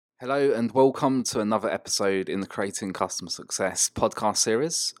Hello and welcome to another episode in the Creating Customer Success podcast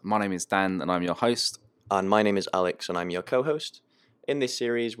series. My name is Dan and I'm your host. And my name is Alex and I'm your co-host. In this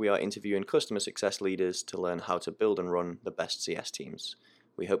series, we are interviewing customer success leaders to learn how to build and run the best CS teams.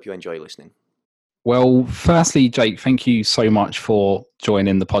 We hope you enjoy listening. Well, firstly, Jake, thank you so much for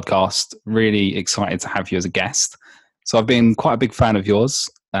joining the podcast. Really excited to have you as a guest. So I've been quite a big fan of yours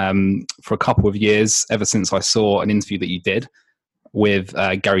for a couple of years, ever since I saw an interview that you did with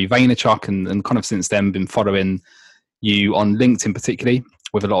Gary Vaynerchuk, and kind of since then been following you on LinkedIn particularly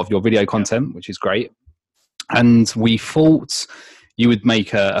with a lot of your video content, which is great. And we thought you would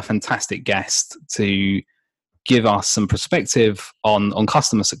make a fantastic guest to give us some perspective on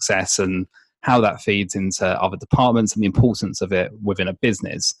customer success and how that feeds into other departments and the importance of it within a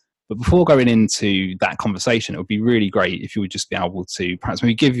business. But before going into that conversation, it would be really great if you would just be able to perhaps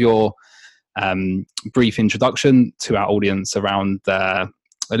maybe give your brief introduction to our audience around a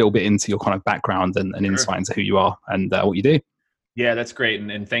little bit into your kind of background and insight into who you are and what you do. Yeah, that's great.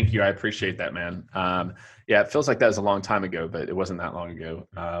 And thank you. I appreciate that, man. Yeah, it feels like that was a long time ago, but it wasn't that long ago.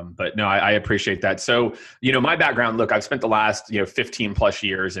 But no, I appreciate that. So, my background, look, I've spent the last, 15 plus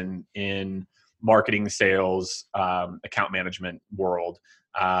years in marketing, sales, account management world.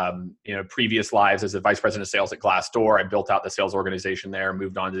 Previous lives as a vice president of sales at Glassdoor, I built out the sales organization there,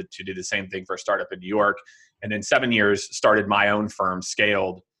 moved on to do the same thing for a startup in New York. And then 7 years started my own firm,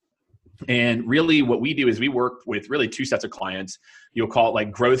 Scaled. And really what we do is we work with really two sets of clients. You'll call it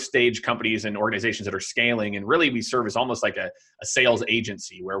like growth stage companies and organizations that are scaling. And really we serve as almost like a sales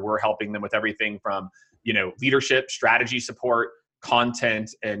agency where we're helping them with everything from, leadership, strategy support,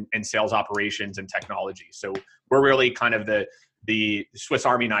 content, and sales operations and technology. So we're really kind of the Swiss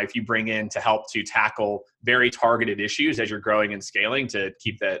Army knife you bring in to help to tackle very targeted issues as you're growing and scaling to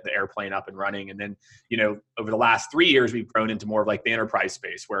keep the airplane up and running. And then, over the last 3 years, we've grown into more of like the enterprise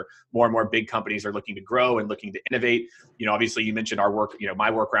space where more and more big companies are looking to grow and looking to innovate. Obviously you mentioned our work,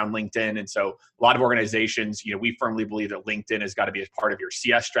 my work around LinkedIn. And so a lot of organizations, we firmly believe that LinkedIn has got to be a part of your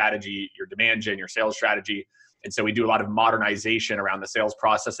CS strategy, your demand gen, your sales strategy. And so we do a lot of modernization around the sales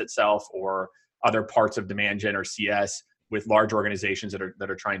process itself or other parts of demand gen or CS with large organizations that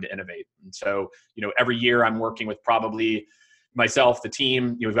are trying to innovate. And so, every year I'm working with probably myself, the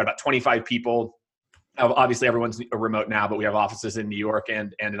team, we've got about 25 people. Obviously everyone's remote now, but we have offices in New York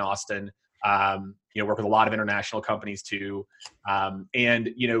and in Austin. Work with a lot of international companies too.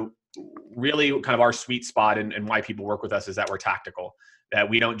 Really kind of our sweet spot and why people work with us is that we're tactical, that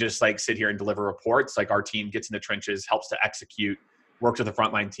we don't just like sit here and deliver reports. Like our team gets in the trenches, helps to execute, works with the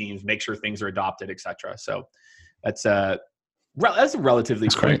frontline teams, make sure things are adopted, et cetera. So that's a relatively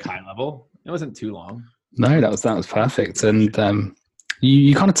quick high level. It wasn't too long. No, that was perfect. And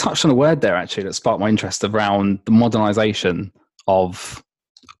you kind of touched on a word there actually that sparked my interest around the modernization of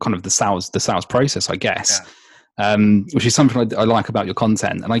kind of the sales process, I guess, which is something I like about your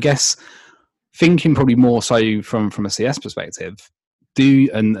content. And I guess thinking probably more so from a CS perspective,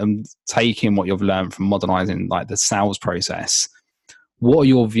 and taking what you've learned from modernizing like the sales process. What are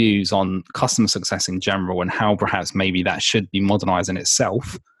your views on customer success in general and how perhaps maybe that should be modernized in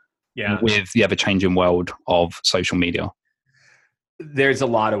itself with the ever-changing world of social media? There's a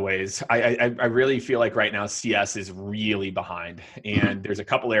lot of ways. I really feel like right now CS is really behind. And there's a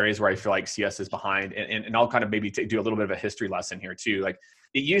couple areas where I feel like CS is behind. And I'll kind of maybe do a little bit of a history lesson here too. Like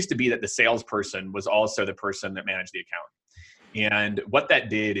it used to be that the salesperson was also the person that managed the account. And what that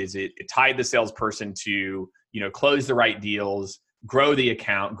did is it tied the salesperson to, close the right deals, grow the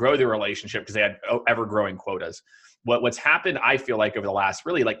account, grow the relationship because they had ever-growing quotas. What's happened, I feel like, over the last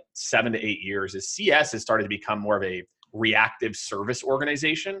really like 7 to 8 years is CS has started to become more of a reactive service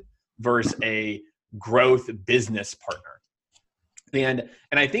organization versus a growth business partner. And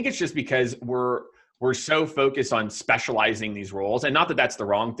I think it's just because we're so focused on specializing these roles, and not that that's the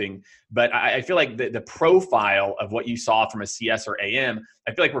wrong thing, but I feel like the profile of what you saw from a CS or AM,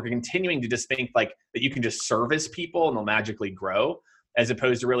 I feel like we're continuing to just think like that you can just service people and they'll magically grow, as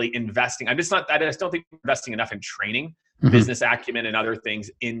opposed to really investing. I just don't think we're investing enough in training, business acumen, and other things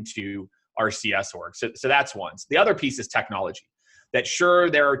into our CS org. So that's one. So the other piece is technology. That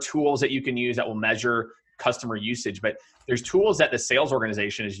sure, there are tools that you can use that will measure customer usage, but there's tools that the sales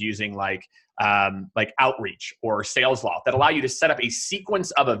organization is using like Outreach or Salesloft that allow you to set up a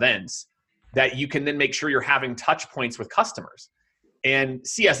sequence of events that you can then make sure you're having touch points with customers. And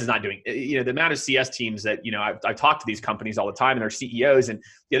CS is not doing, the amount of CS teams that, I've talked to these companies all the time and their CEOs, and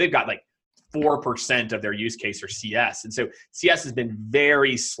they've got like 4% of their use case or CS. And so CS has been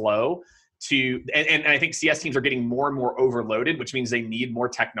very slow and I think CS teams are getting more and more overloaded, which means they need more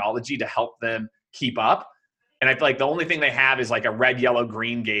technology to help them keep up. And I feel like the only thing they have is like a red, yellow,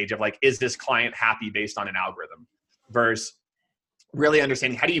 green gauge of like, is this client happy based on an algorithm, versus really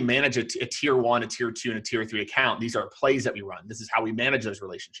understanding how do you manage a tier 1, a tier 2, and a tier 3 account. These are plays that we run. This is how we manage those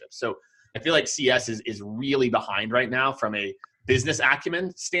relationships. So I feel like CS is really behind right now from a business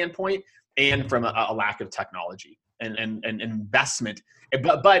acumen standpoint and from a lack of technology and investment.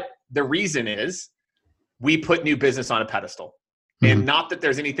 But the reason is we put new business on a pedestal. And not that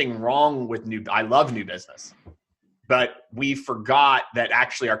there's anything wrong with I love new business, but we forgot that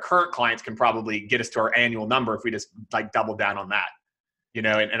actually our current clients can probably get us to our annual number if we just like double down on that,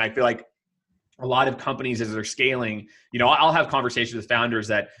 and I feel like a lot of companies as they're scaling, I'll have conversations with founders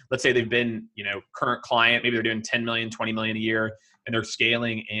that, let's say they've been, current client, maybe they're doing 10 million, 20 million a year and they're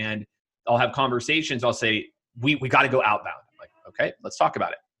scaling, and I'll have conversations. I'll say, we got to go outbound. I'm like, okay, let's talk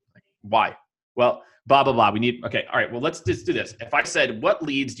about it. Like, why? Well, blah, blah, blah. Okay. All right. Well, let's just do this. If I said, what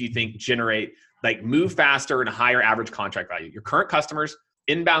leads do you think generate, like, move faster and a higher average contract value? Your current customers,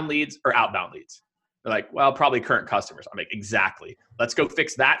 inbound leads, or outbound leads? They're like, well, probably current customers. I'm like, exactly. Let's go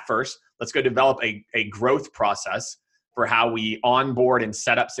fix that first. Let's go develop a growth process for how we onboard and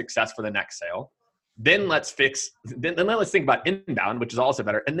set up success for the next sale. Then let's think about inbound, which is also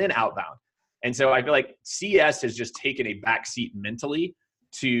better, and then outbound. And so I feel like CS has just taken a backseat mentally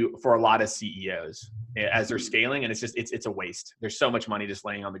for a lot of CEOs as they're scaling, and it's a waste. There's so much money just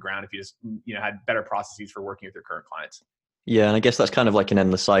laying on the ground if you just had better processes for working with your current clients. Yeah, and I guess that's kind of like an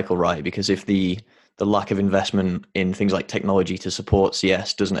endless cycle, right? Because if the lack of investment in things like technology to support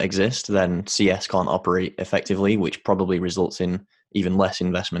CS doesn't exist, then CS can't operate effectively, which probably results in even less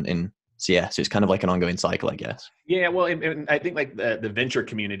investment in CS. It's kind of like an ongoing cycle, I guess. Yeah, well, and I think like the venture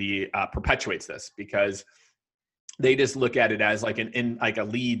community perpetuates this because they just look at it as like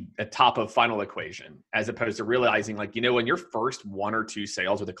a top of funnel equation, as opposed to realizing like, when your first 1 or 2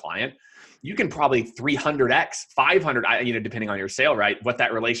 sales with a client, you can probably 300x, 500, depending on your sale, right? What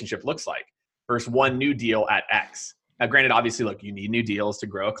that relationship looks like versus one new deal at X. Now, granted, obviously, look, you need new deals to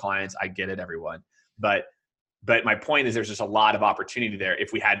grow clients. I get it, everyone. But my point is there's just a lot of opportunity there.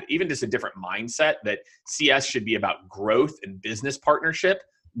 If we had even just a different mindset that CS should be about growth and business partnership,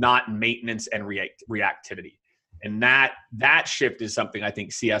 not maintenance and reactivity. And that shift is something I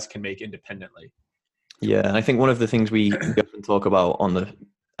think CS can make independently. Yeah, and I think one of the things we often talk about on the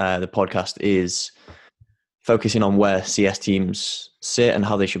podcast is focusing on where CS teams sit and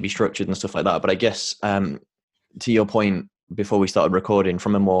how they should be structured and stuff like that. But I guess to your point before we started recording,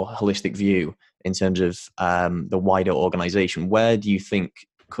 from a more holistic view in terms of the wider organization, where do you think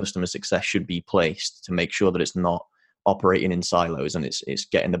customer success should be placed to make sure that it's not operating in silos and it's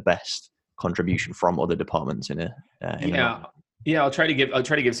getting the best contribution from other departments in I'll try to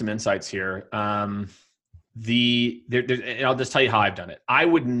give some insights here. And I'll just tell you how I've done it. I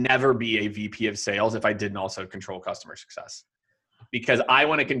would never be a VP of sales if I didn't also control customer success, because I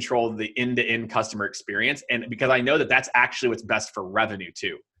want to control the end-to-end customer experience, and because I know that that's actually what's best for revenue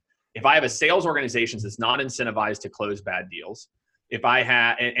too. If I have a sales organization that's not incentivized to close bad deals, if I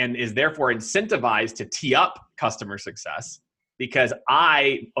have and is therefore incentivized to tee up customer success, because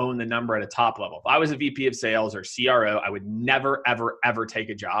I own the number at a top level. If I was a VP of sales or CRO, I would never, ever, ever take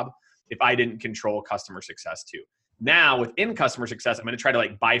a job if I didn't control customer success too. Now, within customer success, I'm going to try to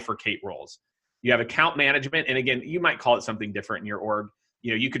like bifurcate roles. You have account management, and again, you might call it something different in your org.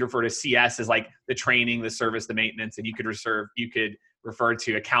 You could refer to CS as like the training, the service, the maintenance, and you could refer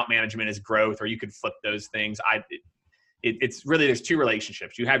to account management as growth, or you could flip those things. It's really, there's 2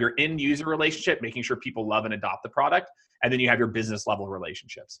 relationships. You have your end user relationship, making sure people love and adopt the product. And then you have your business level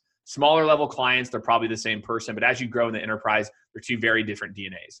relationships. Smaller level clients, they're probably the same person, but as you grow in the enterprise, they're 2 very different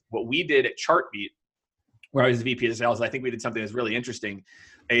DNAs. What we did at Chartbeat, where I was the VP of sales, I think we did something that's really interesting,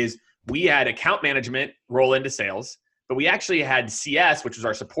 is we had account management roll into sales, but we actually had CS, which was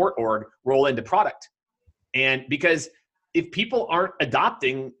our support org, roll into product. And because if people aren't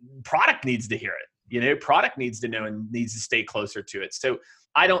adopting, product needs to hear it. Product needs to know and needs to stay closer to it. So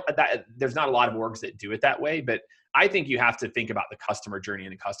there's not a lot of orgs that do it that way, but I think you have to think about the customer journey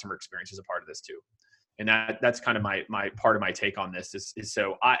and the customer experience as a part of this too. And that's kind of my part of my take on this is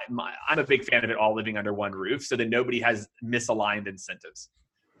so I'm a big fan of it all living under one roof, so that nobody has misaligned incentives,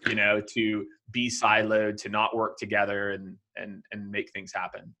 to be siloed, to not work together and make things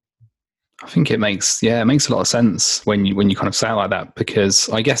happen. I think it makes a lot of sense when you kind of say it like that, because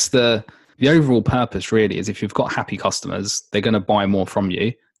I guess the overall purpose really is if you've got happy customers, they're going to buy more from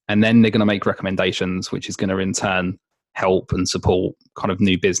you. And then they're going to make recommendations, which is going to in turn help and support kind of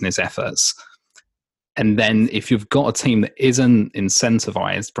new business efforts. And then if you've got a team that isn't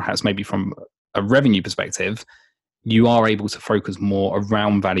incentivized, perhaps maybe from a revenue perspective, you are able to focus more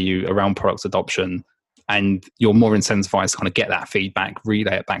around value, around product adoption, and you're more incentivized to kind of get that feedback,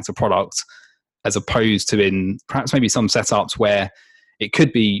 relay it back to product, as opposed to in perhaps maybe some setups where it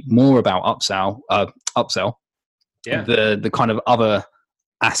could be more about upsell. Yeah. The kind of other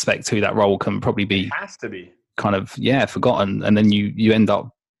aspect to that role can probably be, it has to be kind of, forgotten, and then you end up,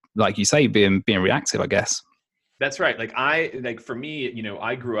 like you say, being reactive, I guess. That's right. Like for me,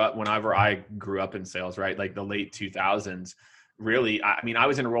 I grew up, whenever I grew up in sales, right? Like the late 2000s, really, I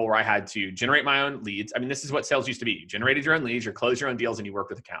was in a role where I had to generate my own leads. I mean, this is what sales used to be. You generated your own leads, you closed your own deals, and you work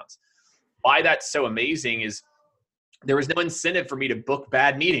with accounts. Why that's so amazing is there was no incentive for me to book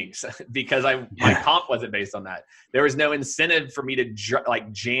bad meetings because my comp wasn't based on that. There was no incentive for me to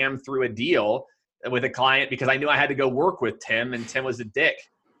jam through a deal with a client because I knew I had to go work with Tim, and Tim was a dick,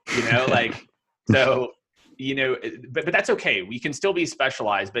 so, but that's okay. We can still be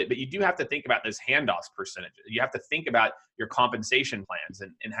specialized, but you do have to think about those handoffs percentages. You have to think about your compensation plans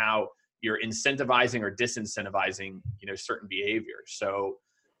and how you're incentivizing or disincentivizing, certain behaviors. So,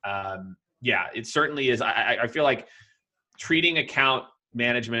 it certainly is. I feel like treating account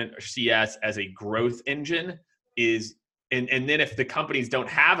management or CS as a growth engine is, and then if the companies don't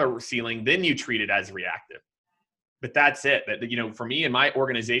have a ceiling, then you treat it as reactive. But that's it. That, for me and my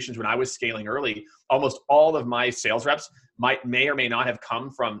organizations, when I was scaling early, almost all of my sales reps may or may not have come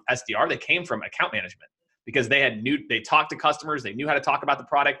from SDR. They came from account management because they talked to customers. They knew how to talk about the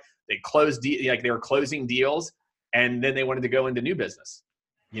product. They closed, they were closing deals, and then they wanted to go into new business.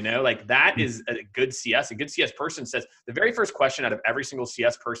 That is a good CS. A good CS person says the very first question out of every single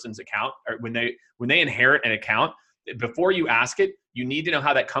CS person's account, or when they inherit an account, before you ask it, you need to know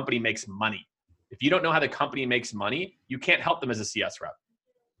how that company makes money. If you don't know how the company makes money, you can't help them as a CS rep.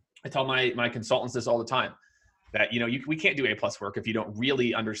 I tell my consultants this all the time, that we can't do A+ work if you don't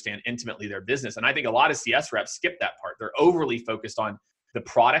really understand intimately their business. And I think a lot of CS reps skip that part. They're overly focused on the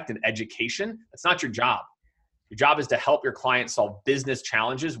product and education. That's not your job. Your job is to help your clients solve business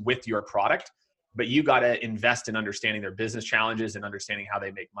challenges with your product, but you got to invest in understanding their business challenges and understanding how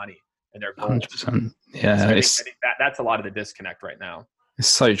they make money and their goals. 100%. Yeah, so I think that's a lot of the disconnect right now. It's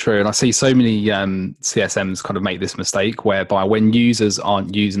so true. And I see so many CSMs kind of make this mistake whereby when users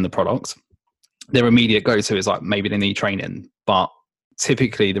aren't using the product, their immediate go-to is like, maybe they need training. But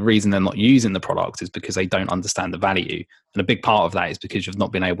typically the reason they're not using the product is because they don't understand the value. And a big part of that is because you've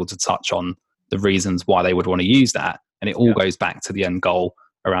not been able to touch on the reasons why they would want to use that. And it all goes back to the end goal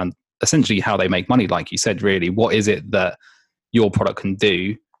around essentially how they make money. Like you said, really, what is it that your product can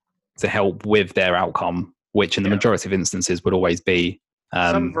do to help with their outcome, which in the majority of instances would always be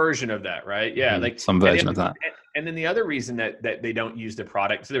some version of that, right? Yeah, like some version of that. And then the other reason that they don't use the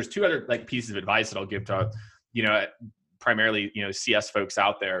product. So there's two other pieces of advice that I'll give to primarily CS folks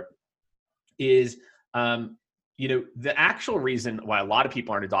out there is the actual reason why a lot of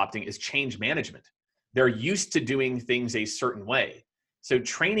people aren't adopting is change management. They're used to doing things a certain way, so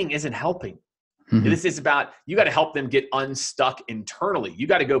training isn't helping. Mm-hmm. This is about, you got to help them get unstuck internally. You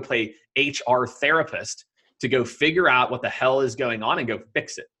got to go play HR therapist to go figure out what the hell is going on and go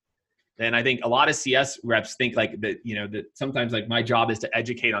fix it. And I think a lot of CS reps think that sometimes my job is to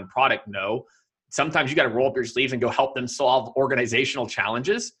educate on product. No, sometimes you got to roll up your sleeves and go help them solve organizational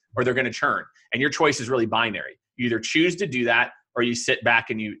challenges, or they're going to churn. And your choice is really binary. You either choose to do that or you sit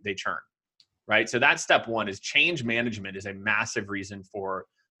back and they churn, right? So that's step one. Is change management is a massive reason for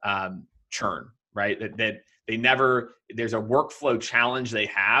churn, right? That there's a workflow challenge they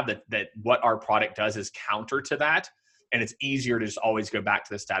have that what our product does is counter to that. And it's easier to just always go back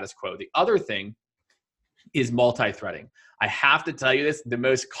to the status quo. The other thing is multi-threading. I have to tell you this, the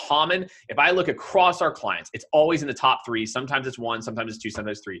most common, if I look across our clients, it's always in the top three. Sometimes it's one, sometimes it's two,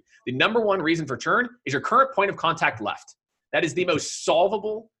 sometimes it's three. The number one reason for churn is your current point of contact left. That is the most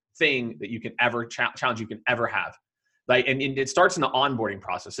solvable thing that you can ever, challenge you can ever have. And it starts in the onboarding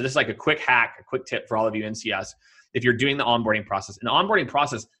process. So this is a quick hack, a quick tip for all of you in CS. If you're doing the onboarding process, in the onboarding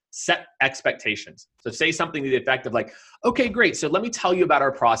process, set expectations. So say something to the effect of okay, great. So let me tell you about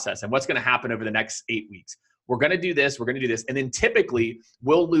our process and what's going to happen over the next 8 weeks. We're going to do this. We're going to do this. And then typically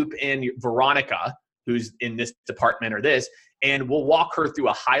we'll loop in Veronica, who's in this department or this, and we'll walk her through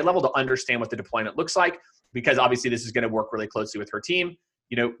a high level to understand what the deployment looks like, because obviously this is going to work really closely with her team.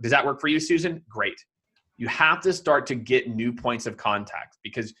 Does that work for you, Susan? Great. You have to start to get new points of contact,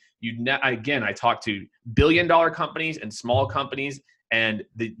 because again, I talk to billion-dollar companies and small companies, and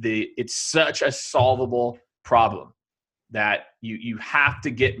it's such a solvable problem that you have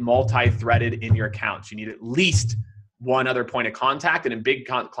to get multi-threaded in your accounts. You need at least one other point of contact, and in big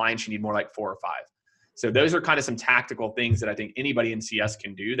clients, you need more like 4 or 5. So those are kind of some tactical things that I think anybody in CS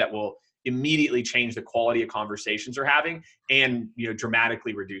can do that will immediately change the quality of conversations they're having and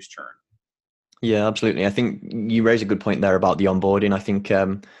dramatically reduce churn. Yeah, absolutely. I think you raise a good point there about the onboarding. I think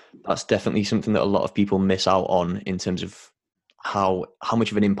that's definitely something that a lot of people miss out on in terms of how much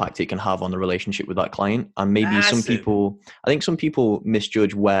of an impact it can have on the relationship with that client. And maybe Massive. I think some people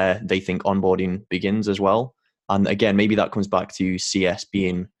misjudge where they think onboarding begins as well. And again, maybe that comes back to CS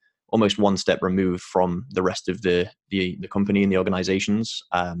being almost one step removed from the rest of the company and the organizations.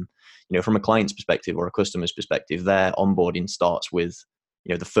 From a client's perspective or a customer's perspective, their onboarding starts with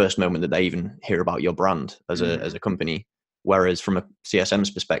the first moment that they even hear about your brand as a company. Whereas from a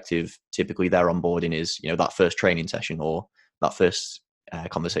CSM's perspective, typically their onboarding is that first training session or that first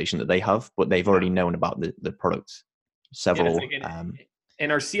conversation that they have, but they've already known about the product several.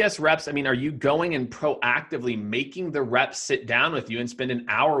 And our CS reps, I mean, are you going and proactively making the reps sit down with you and spend an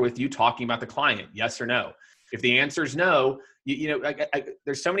hour with you talking about the client? Yes or no? If the answer is no,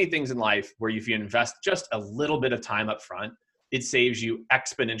 there's so many things in life where if you invest just a little bit of time up front, it saves you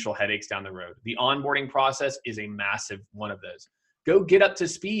exponential headaches down the road. The onboarding process is a massive one of those. Go get up to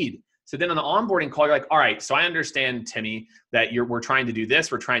speed. So then on the onboarding call, you're like, all right, so I understand, Timmy, that we're trying to do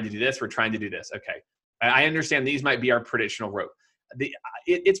this, we're trying to do this, we're trying to do this. Okay. I understand these might be our traditional route.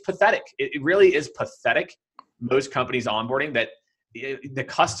 It's pathetic. It really is pathetic. Most companies onboarding that the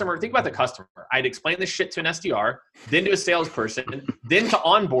customer, think about the customer. I'd explain this shit to an SDR, then to a salesperson, then to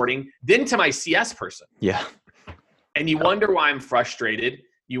onboarding, then to my CS person. Yeah. And you wonder why I'm frustrated.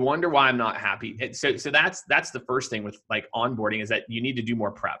 You wonder why I'm not happy. So that's the first thing with like onboarding is that you need to do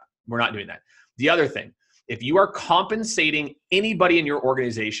more prep. We're not doing that. The other thing, if you are compensating anybody in your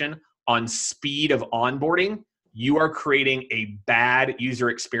organization on speed of onboarding, you are creating a bad user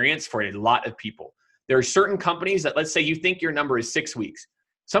experience for a lot of people. There are certain companies that, let's say you think your number is 6 weeks.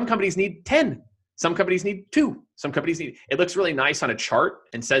 Some companies need 10. Some companies need 2. Some companies need, it looks really nice on a chart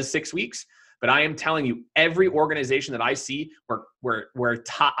and says 6 weeks. But I am telling you, every organization that I see where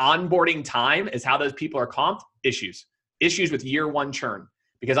onboarding time is how those people are comped, issues with year one churn.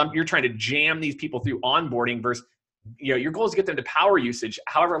 Because you're trying to jam these people through onboarding versus, your goal is to get them to power usage,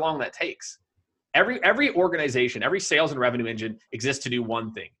 however long that takes. Every organization, every sales and revenue engine exists to do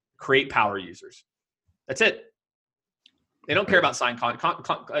one thing: create power users. That's it. They don't care about signed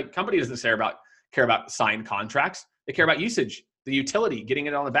company doesn't care about signed contracts. They care about usage, the utility, getting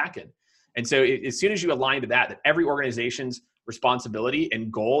it on the back end. And so as soon as you align to that every organization's responsibility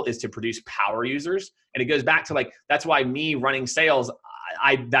and goal is to produce power users. And it goes back to that's why me running sales,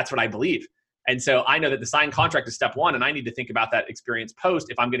 that's what I believe. And so I know that the signed contract is step one, and I need to think about that experience post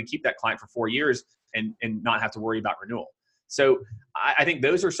if I'm going to keep that client for 4 years and not have to worry about renewal. So I think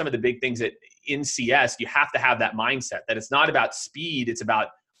those are some of the big things that in CS, you have to have that mindset that it's not about speed. It's about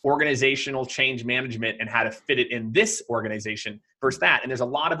organizational change management and how to fit it in this organization versus that. And there's a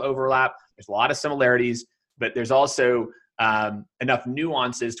lot of overlap. There's a lot of similarities, but there's also enough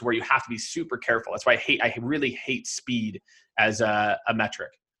nuances to where you have to be super careful. That's why I really hate speed as a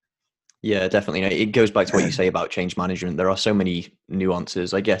metric. Yeah, definitely. It goes back to what you say about change management. There are so many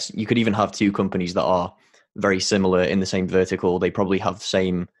nuances. I guess you could even have two companies that are very similar in the same vertical. They probably have the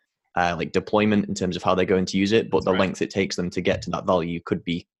same deployment in terms of how they're going to use it, but the length it takes them to get to that value could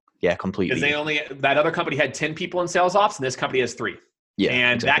be completely. Because that other company had 10 people in sales ops and this company has 3. Yeah,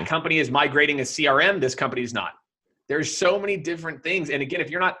 and exactly. That company is migrating a CRM. This company is not. There's so many different things. And again, if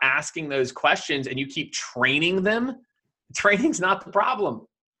you're not asking those questions and you keep training them, training's not the problem.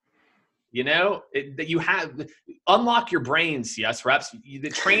 That you have unlock your brain, CS reps. The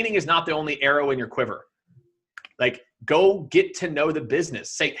training is not the only arrow in your quiver. Go get to know the business.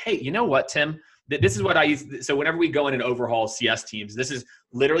 Say, hey, you know what, Tim? This is what I use. So whenever we go in and overhaul CS teams, this is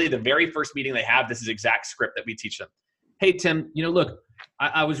literally the very first meeting they have. This is exact script that we teach them. Hey, Tim, look,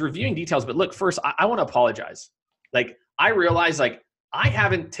 I was reviewing details, but look, first, I want to apologize. I realize I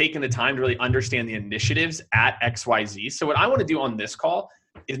haven't taken the time to really understand the initiatives at XYZ. So what I want to do on this call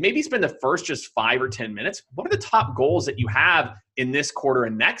is maybe spend the first just 5 or 10 minutes. What are the top goals that you have in this quarter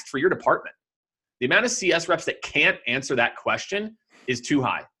and next for your department? The amount of CS reps that can't answer that question is too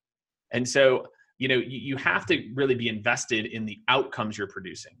high. And so, you have to really be invested in the outcomes you're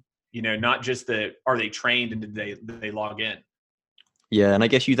producing, not just are they trained and did they log in? Yeah. And I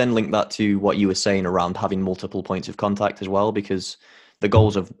guess you then link that to what you were saying around having multiple points of contact as well, because the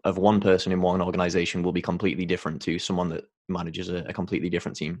goals of one person in one organization will be completely different to someone that manages a completely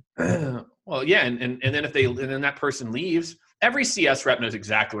different team. Well, yeah. And then that person leaves, every CS rep knows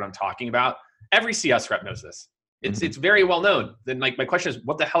exactly what I'm talking about. Every CS rep knows this. It's very well known. Then my question is,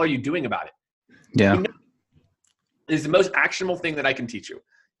 what the hell are you doing about it? Yeah. It's the most actionable thing that I can teach you.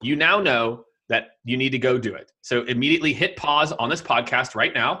 You now know that you need to go do it. So immediately hit pause on this podcast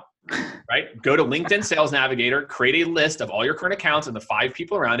right now. right? Go to LinkedIn Sales Navigator, create a list of all your current accounts and the 5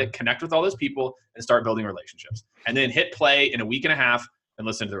 people around it, connect with all those people and start building relationships. And then hit play in a week and a half and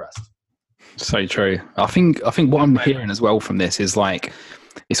listen to the rest. So true. I think what I'm hearing as well from this is like,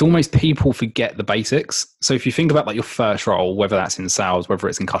 it's almost people forget the basics. So if you think about like your first role, whether that's in sales, whether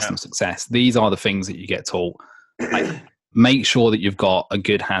it's in customer success, these are the things that you get taught. Like, make sure that you've got a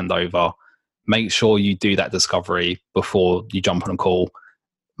good handover. Make sure you do that discovery before you jump on a call.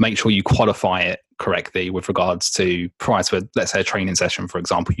 Make sure you qualify it correctly with regards to prior to, let's say, a training session, for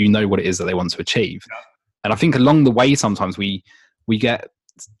example. You know what it is that they want to achieve. Yeah. And I think along the way, sometimes we get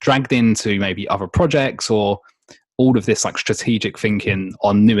dragged into maybe other projects or all of this like strategic thinking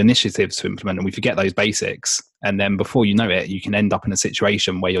on new initiatives to implement, and we forget those basics. And then before you know it, you can end up in a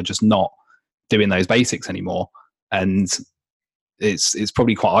situation where you're just not doing those basics anymore. And it's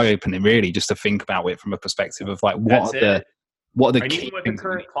probably quite eye-opening, really, just to think about it from a perspective of like, what are the key even with the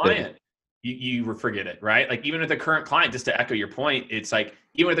current client, you forget it, right? Like even with the current client, just to echo your point, it's like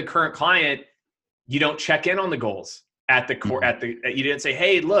even with the current client, you don't check in on the goals at the core. You didn't say,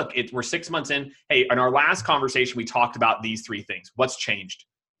 hey, look, we're 6 months in. Hey, in our last conversation, we talked about these 3 things. What's changed?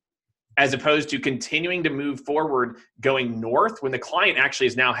 As opposed to continuing to move forward, going north when the client actually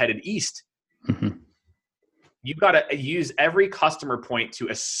is now headed east. Mm-hmm. You've got to use every customer point to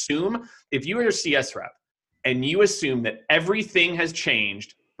assume, if you are a CS rep and you assume that everything has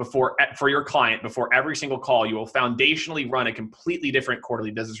changed for your client before every single call, you will foundationally run a completely different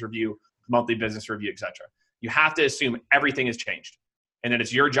quarterly business review, monthly business review, etc. You have to assume everything has changed, and then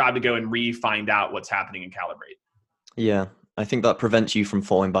it's your job to go and find out what's happening and calibrate. Yeah, I think that prevents you from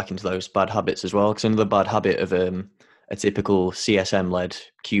falling back into those bad habits as well. Because another bad habit of a typical CSM-led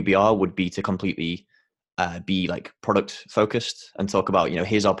QBR would be to completely be like product focused and talk about,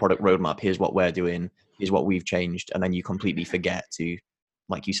 here's our product roadmap, here's what we're doing, here's what we've changed, and then you completely forget to,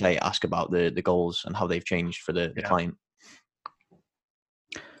 like you say, ask about the goals and how they've changed for the client.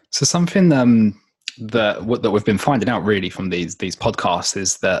 So something that we've been finding out really from these podcasts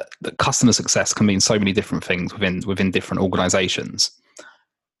is that customer success can mean so many different things within different organizations.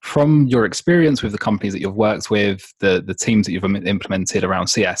 From your experience with the companies that you've worked with, the teams that you've implemented around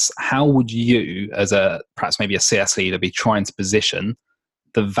CS, how would you, as perhaps maybe a CS leader, be trying to position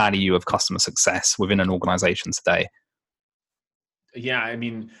the value of customer success within an organization today? Yeah, I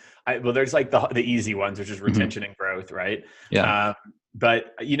mean, there's like the easy ones, which is retention and growth, right? Yeah.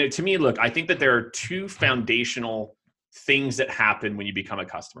 But to me, look, I think that there are 2 foundational things that happen when you become a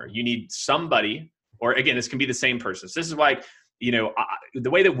customer. You need somebody, or again, this can be the same person. So this is why, the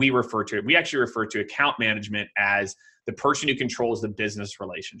way that we refer to it, we actually refer to account management as the person who controls the business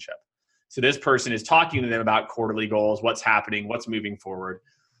relationship. So this person is talking to them about quarterly goals, what's happening, what's moving forward.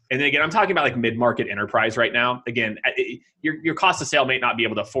 And then again, I'm talking about like mid-market enterprise right now. Again, your cost of sale may not be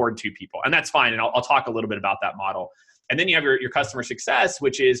able to afford 2 people, and that's fine. And I'll talk a little bit about that model. And then you have your customer success,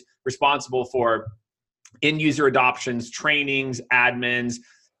 which is responsible for end user adoptions, trainings, admins,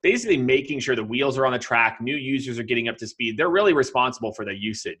 basically making sure the wheels are on the track, new users are getting up to speed. They're really responsible for the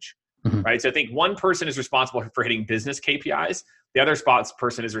usage, right? So I think one person is responsible for hitting business KPIs. The other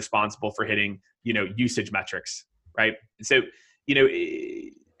person is responsible for hitting, usage metrics, right? And so,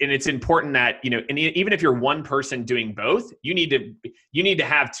 and it's important that, and even if you're one person doing both, you need to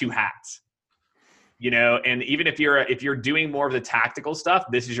have 2 hats, and even if you're doing more of the tactical stuff,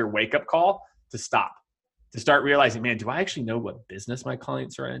 this is your wake up call to stop, to start realizing, man, do I actually know what business my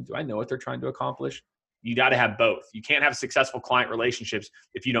clients are in? Do I know what they're trying to accomplish? You got to have both. You can't have successful client relationships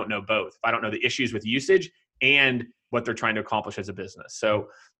if you don't know both. If I don't know the issues with usage and what they're trying to accomplish as a business. So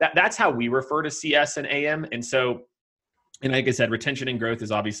that's how we refer to CS and AM. And so, and like I said, retention and growth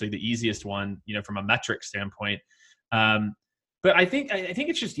is obviously the easiest one, from a metric standpoint. But I think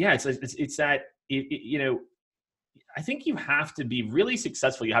it's just, it's that, I think you have to be really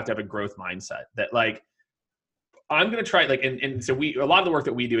successful. You have to have a growth mindset that like, I'm going to try and so a lot of the work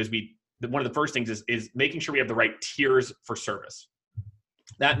that we do is one of the first things is making sure we have the right tiers for service.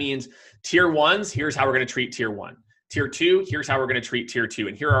 That means tier 1s, here's how we're going to treat tier 1. Tier 2, here's how we're going to treat tier 2.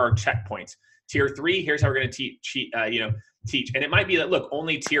 And here are our checkpoints. Tier 3, here's how we're going to teach. And it might be that, look,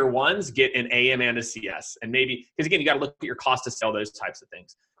 only tier 1s get an AM and a CS. And maybe, because again, you got to look at your cost to sell, those types of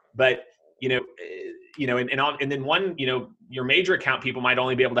things. But, and then one, your major account people might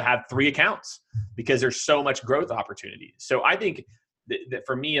only be able to have 3 accounts because there's so much growth opportunity. So I think that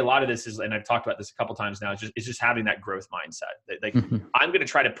for me, a lot of this is, and I've talked about this a couple times now, it's just having that growth mindset that like, I'm going to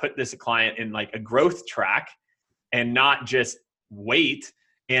try to put this client in like a growth track and not just wait.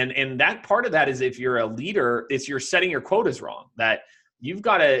 And that part of that is, if you're a leader, you're setting your quotas wrong, that you've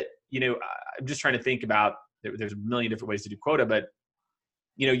got to, I'm just trying to think about, there's a million different ways to do quota, but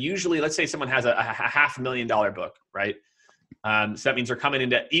usually let's say someone has a $500,000 book, right? So that means they're coming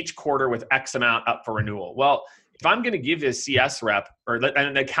into each quarter with X amount up for renewal. Well, if I'm going to give a CS rep or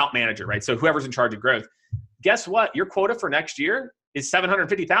an account manager, right? So whoever's in charge of growth, guess what? Your quota for next year is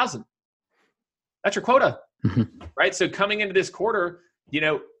 750,000. That's your quota, right? So coming into this quarter,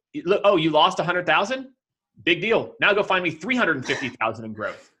 look, oh, you lost 100,000? Big deal. Now go find me 350,000 in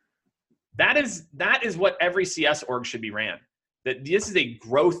growth. That is what every CS org should be ran. That this is a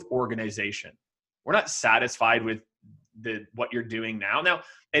growth organization. We're not satisfied with what you're doing now.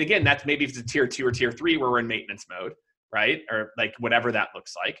 And again, that's maybe if it's a tier 2 or tier 3 where we're in maintenance mode, right? Or like whatever that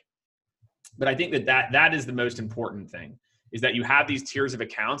looks like. But I think that is the most important thing, is that you have these tiers of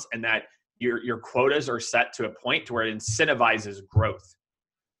accounts and that your quotas are set to a point to where it incentivizes growth.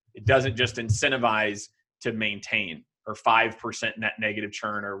 It doesn't just incentivize to maintain or 5% net negative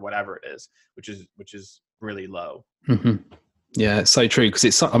churn or whatever it is, which is really low. Mm-hmm. Yeah, it's so true, because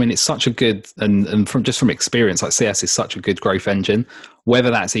it's such a good, and from experience, like CS is such a good growth engine,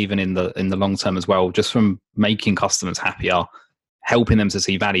 whether that's even in the long term as well, just from making customers happier, helping them to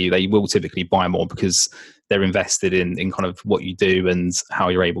see value, they will typically buy more because they're invested in kind of what you do and how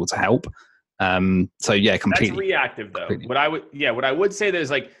you're able to help. So yeah, completely. That's reactive though. Completely. What I would say that is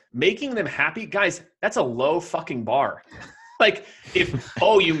like making them happy, guys, that's a low fucking bar. Like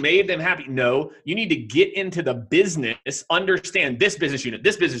you made them happy. No, you need to get into the business, understand this business unit,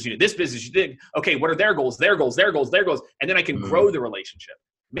 this business unit, this business unit. Okay, what are their goals, their goals, their goals, their goals? And then I can grow the relationship.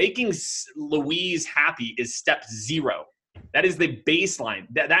 Making Louise happy is step 0. That is the baseline.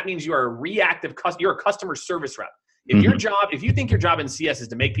 That means you are a reactive you're a customer service rep. If you think your job in CS is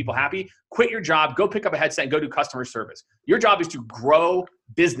to make people happy, quit your job, go pick up a headset and go do customer service. Your job is to grow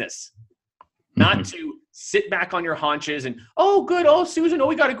business, not to sit back on your haunches and, oh, good. Oh, Susan,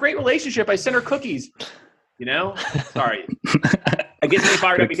 we got a great relationship. I sent her cookies. Sorry. I get me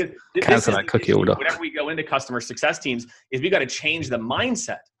fired up because this is cookie order. Whenever we go into customer success teams is we got to change the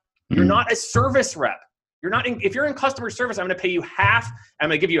mindset. You're not a service rep. If you're in customer service, I'm going to pay you half. I'm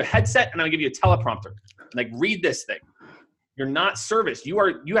going to give you a headset and I'm going to give you a teleprompter. Like, read this thing. You're not service.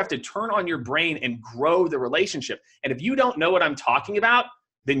 You have to turn on your brain and grow the relationship. And if you don't know what I'm talking about,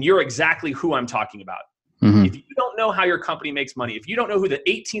 then you're exactly who I'm talking about. If you don't know how your company makes money, if you don't know who the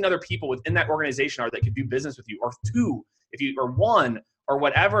 18 other people within that organization are that could do business with you, or 2, or 1, or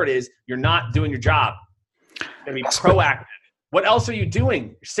whatever it is, you're not doing your job. You're be proactive. What else are you doing?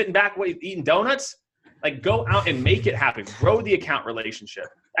 You're sitting back eating donuts? Like, go out and make it happen. Grow the account relationship.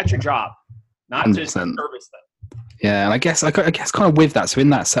 That's your job, not 100%. Just service them. Yeah, and I guess kind of with that, so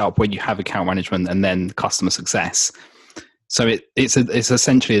in that setup where you have account management and then customer success, so it's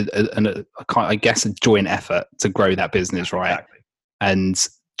essentially a joint effort to grow that business, right? Exactly. And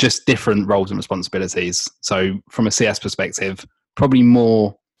just different roles and responsibilities. So from a CS perspective, probably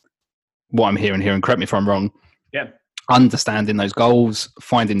more what I'm hearing here, and correct me if I'm wrong. Yeah. Understanding those goals,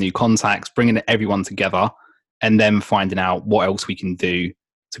 finding new contacts, bringing everyone together, and then finding out what else we can do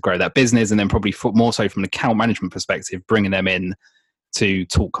to grow that business. And then probably more so from an account management perspective, bringing them in to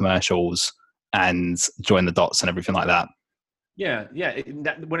talk commercials and join the dots and everything like that. Yeah.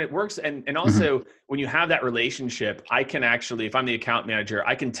 When it works, and also when you have that relationship, I can actually, if I'm the account manager,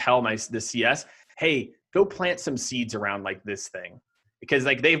 I can tell the CS, hey, go plant some seeds around like this thing, because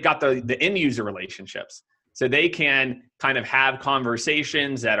like they've got the end user relationships, so they can kind of have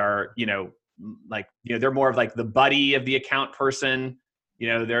conversations that are they're more of like the buddy of the account person.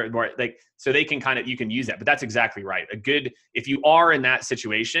 They're more like, so they can you can use that. But that's exactly right. If you are in that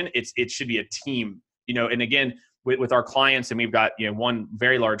situation, it should be a team. And again, with our clients, and we've got one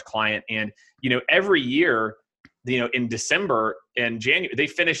very large client, and every year, in December and January, they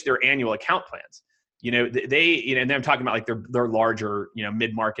finish their annual account plans. And then I'm talking about like their larger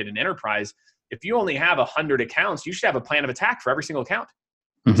mid-market and enterprise. If you only have 100 accounts, you should have a plan of attack for every single account.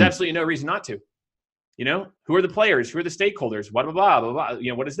 There's absolutely no reason not to. Who are the players? Who are the stakeholders? Blah, blah, blah, blah,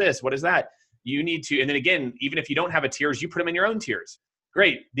 blah. What is this? What is that? You need to, and then again, even if you don't have a tiers, you put them in your own tiers.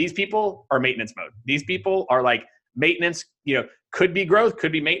 Great. These people are maintenance mode. These people are like maintenance, could be growth,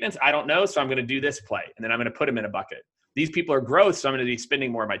 could be maintenance. I don't know. So I'm going to do this play. And then I'm going to put them in a bucket. These people are growth. So I'm going to be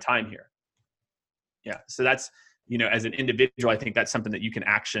spending more of my time here. Yeah. So that's, as an individual, I think that's something that you can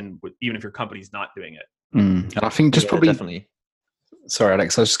action with, even if your company's not doing it. And I think definitely. Sorry,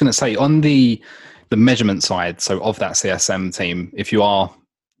 Alex, I was just going to say on the measurement side, so of that CSM team, if you are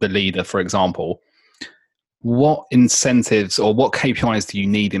the leader, for example, what incentives or what KPIs do you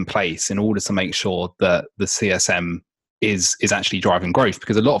need in place in order to make sure that the CSM is actually driving growth?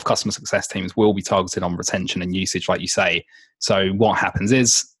 Because a lot of customer success teams will be targeted on retention and usage, like you say. So what happens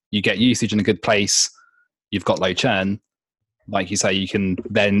is you get usage in a good place, you've got low churn, like you say, you can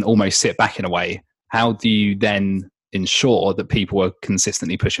then almost sit back in a way. How do you then ensure that people are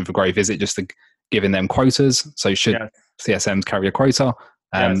consistently pushing for growth? Is it just giving them quotas? So should CSMs carry a quota?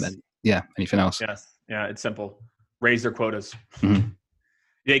 And anything else? Yes. Yeah, it's simple. Raise their quotas. Mm-hmm.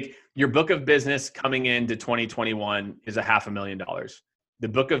 Like your book of business coming into 2021 is $500,000. The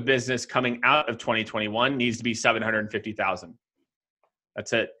book of business coming out of 2021 needs to be 750,000.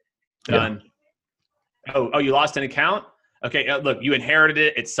 That's it. Done. Yeah. Oh, you lost an account? Okay, look, you inherited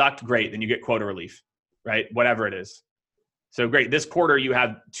it. It sucked. Great. Then you get quota relief, right? Whatever it is. So great. This quarter, you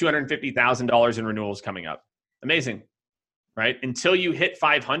have $250,000 in renewals coming up. Amazing, right? Until you hit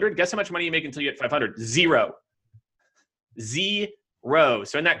 500, guess how much money you make until you hit 500? Zero.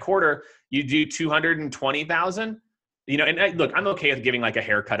 So in that quarter, you do 220,000. And look, I'm okay with giving like a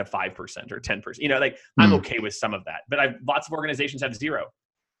haircut of 5% or 10%. I'm okay with some of that. But lots of organizations have zero.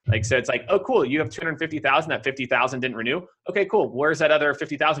 So it's like, oh, cool. You have 250,000. That 50,000 didn't renew. Okay, cool. Where's that other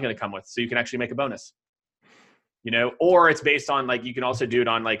 50,000 going to come with? So you can actually make a bonus. Or it's based on you can also do it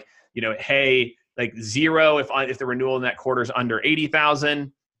on hey, zero if the renewal in that quarter is under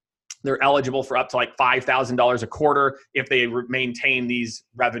 80,000. They're eligible for up to $5,000 a quarter if they maintain these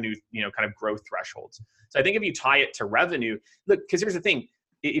revenue, kind of growth thresholds. So I think if you tie it to revenue, look, because here's the thing,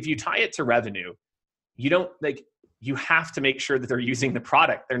 if you tie it to revenue, you have to make sure that they're using the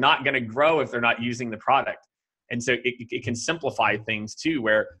product. They're not going to grow if they're not using the product. And so it can simplify things too,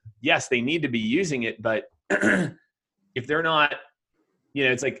 where yes, they need to be using it, but if they're not,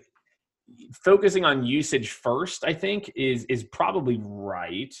 it's focusing on usage first, I think is probably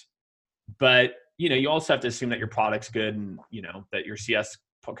right. But, you also have to assume that your product's good and, that your CS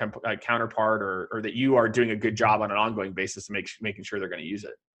counterpart or that you are doing a good job on an ongoing basis to making sure they're going to use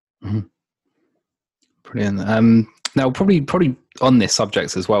it. Mm-hmm. Brilliant. Now, probably on this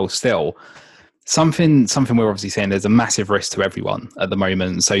subject as well, still, something we're obviously saying there's a massive risk to everyone at the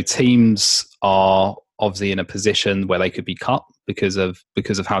moment. So teams are obviously in a position where they could be cut because of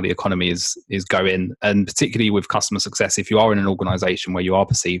how the economy is going, and particularly with customer success, if you are in an organization where you are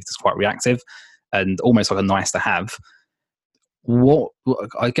perceived as quite reactive and almost like a nice to have, what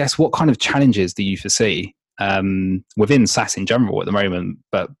kind of challenges do you foresee within SaaS in general at the moment,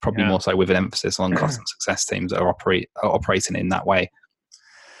 but probably more so with an emphasis on customer success teams that are operating in that way?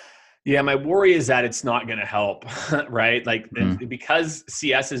 Yeah, my worry is that it's not going to help, right? Because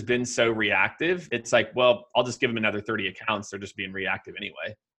CS has been so reactive, it's well, I'll just give them another 30 accounts. They're just being reactive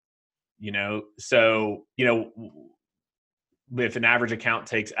anyway, So, if an average account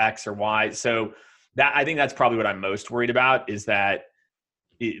takes X or Y, so that I think that's probably what I'm most worried about is that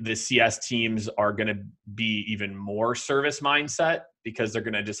the CS teams are going to be even more service mindset because they're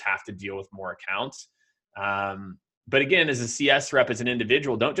going to just have to deal with more accounts. But again, as a CS rep, as an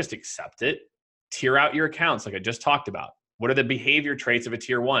individual, don't just accept it. Tier out your accounts like I just talked about. What are the behavior traits of a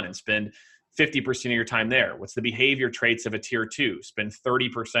tier 1 and spend 50% of your time there? What's the behavior traits of a tier 2? Spend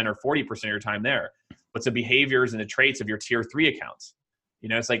 30% or 40% of your time there. What's the behaviors and the traits of your tier 3 accounts?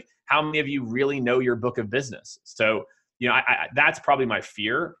 It's how many of you really know your book of business? So, I that's probably my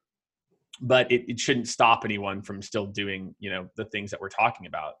fear, but it shouldn't stop anyone from still doing, the things that we're talking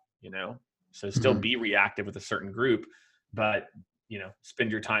about, So still be reactive with a certain group, but,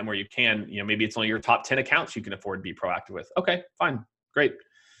 spend your time where you can. Maybe it's only your top 10 accounts you can afford to be proactive with. Okay, fine, great.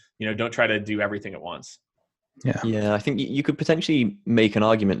 Don't try to do everything at once. Yeah, I think you could potentially make an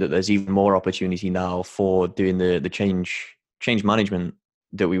argument that there's even more opportunity now for doing the change management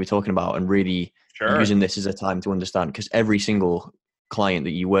that we were talking about and really using this as a time to understand, because every single client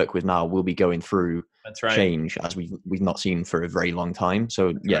that you work with now will be going through change as we've not seen for a very long time.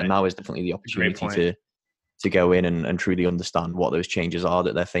 So now is definitely the opportunity to go in and truly understand what those changes are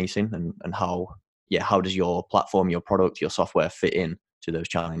that they're facing and how does your platform, your product, your software fit in to those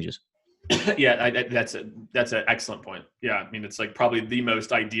challenges. That's an excellent point. Yeah, I mean, it's probably the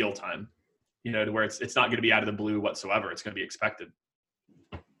most ideal time, to where it's not going to be out of the blue whatsoever. It's going to be expected.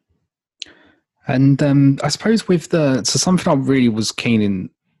 And I suppose something I really was keen in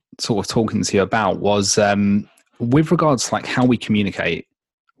sort of talking to you about was with regards to how we communicate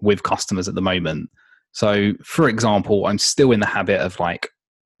with customers at the moment. So, for example, I'm still in the habit of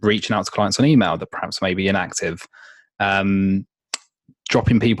reaching out to clients on email that perhaps may be inactive,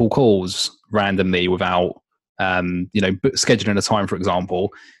 dropping people calls randomly without scheduling a time, for example.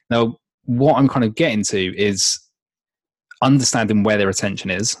 Now, what I'm kind of getting to is understanding where their attention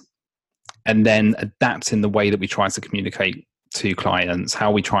is, and then adapting the way that we try to communicate to clients,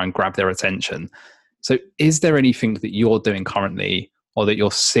 how we try and grab their attention. So is there anything that you're doing currently or that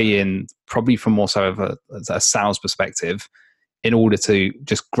you're seeing probably from more so of a sales perspective in order to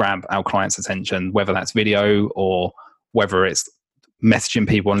just grab our clients' attention, whether that's video or whether it's messaging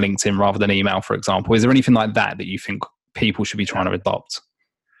people on LinkedIn rather than email, for example? Is there anything like that that you think people should be trying to adopt?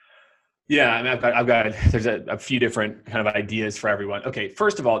 Yeah, I mean, I've got there's a few different kind of ideas for everyone. Okay,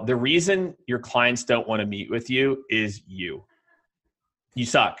 first of all, the reason your clients don't want to meet with you is you. You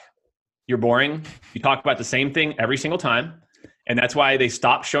suck. You're boring. You talk about the same thing every single time. And that's why they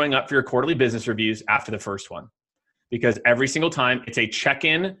stop showing up for your quarterly business reviews after the first one. Because every single time it's a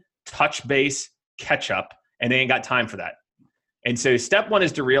check-in, touch base, catch up, and they ain't got time for that. And so step one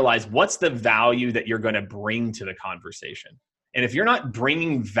is to realize what's the value that you're going to bring to the conversation. And if you're not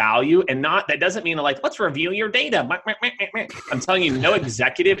bringing value, and that doesn't mean like, let's review your data. I'm telling you, no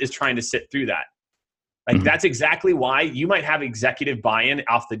executive is trying to sit through that. Like that's exactly why you might have executive buy-in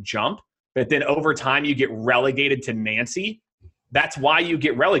off the jump, but then over time you get relegated to Nancy. That's why you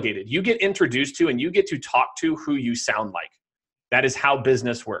get relegated. You get introduced to and you get to talk to who you sound like. That is how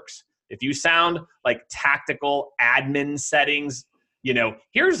business works. If you sound like tactical admin settings,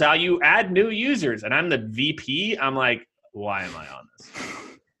 here's how you add new users, and I'm the VP, I'm like, why am I on this?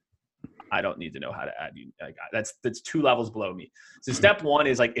 I don't need to know how to add you. Like, that's 2 levels below me. So step one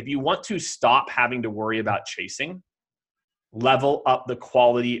is like, if you want to stop having to worry about chasing, level up the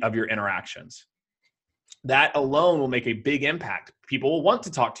quality of your interactions. That alone will make a big impact. People will want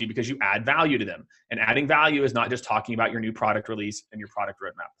to talk to you because you add value to them. And adding value is not just talking about your new product release and your product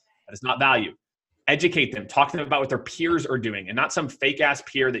roadmap. That is not value. Educate them. Talk to them about what their peers are doing, and not some fake ass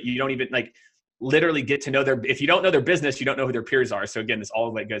peer that you don't even literally get to know if you don't know their business, you don't know who their peers are. So again, this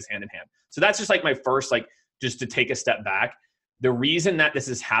all goes hand in hand. So that's just like my first, just to take a step back. The reason that this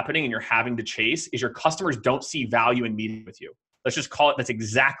is happening and you're having to chase is your customers don't see value in meeting with you. Let's just call it, that's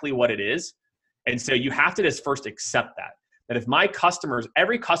exactly what it is. And so you have to just first accept that if my customers,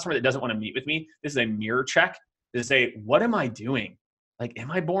 every customer that doesn't want to meet with me, this is a mirror check to say, what am I doing? Like,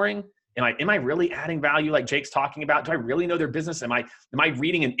 am I boring? Am I really adding value like Jake's talking about? Do I really know their business? Am I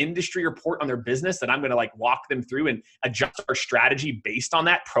reading an industry report on their business that I'm going to walk them through and adjust our strategy based on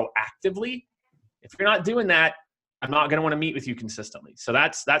that proactively? If you're not doing that, I'm not going to want to meet with you consistently. So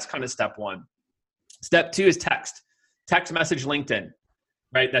that's kind of step one. Step two is text message, LinkedIn,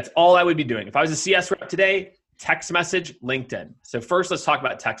 right? That's all I would be doing. If I was a CS rep today, text message, LinkedIn. So first, let's talk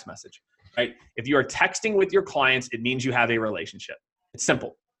about text message, right? If you are texting with your clients, it means you have a relationship. It's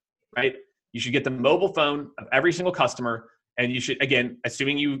simple. Right? You should get the mobile phone of every single customer, and you should, again,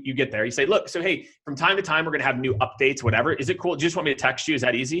 assuming you get there, you say, look, so hey, from time to time, we're going to have new updates, whatever. Is it cool? Do you just want me to text you? Is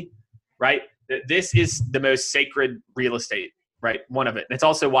that easy? Right? This is the most sacred real estate, right? One of it. And it's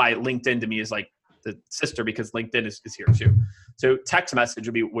also why LinkedIn to me is like the sister, because LinkedIn is here too. So text message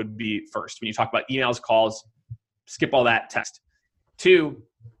would be first. When you talk about emails, calls, skip all that, text. 2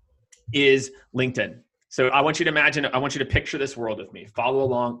 is LinkedIn. So I want you to picture this world with me. Follow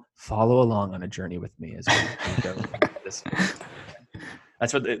along on a journey with me as we go.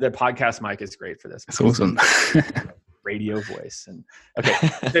 That's what the podcast mic is great for this. It's awesome. Radio voice. And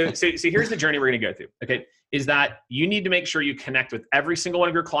okay. So here's the journey we're going to go through. Okay. Is that you need to make sure you connect with every single one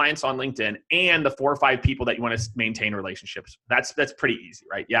of your clients on LinkedIn and the 4 or 5 people that you want to maintain relationships. That's pretty easy,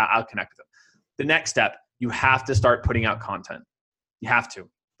 right? Yeah, I'll connect with them. The next step, you have to start putting out content. You have to.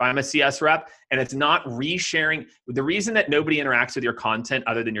 I'm a CS rep and it's not resharing. The reason that nobody interacts with your content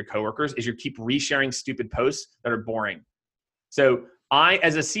other than your coworkers is you keep resharing stupid posts that are boring. So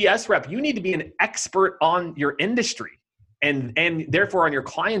as a CS rep, you need to be an expert on your industry and therefore on your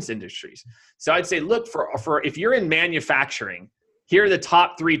clients' industries. So I'd say, look, for if you're in manufacturing, here are the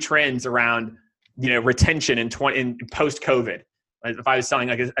top 3 trends around, retention in post-COVID. If I was selling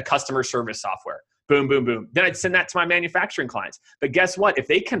like a customer service software. Boom, boom, boom. Then I'd send that to my manufacturing clients. But guess what? If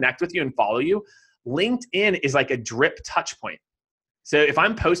they connect with you and follow you, LinkedIn is like a drip touch point. So if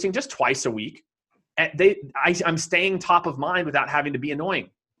I'm posting just twice a week, I'm staying top of mind without having to be annoying,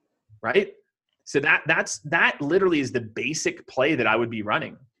 right? So that literally is the basic play that I would be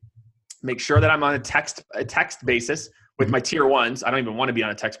running. Make sure that I'm on a text basis with my tier 1s. I don't even want to be on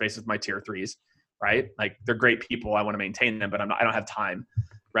a text basis with my tier 3s, right? Like they're great people. I want to maintain them, but I don't have time,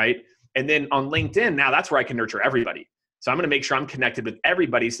 right? And then on LinkedIn, now that's where I can nurture everybody. So I'm going to make sure I'm connected with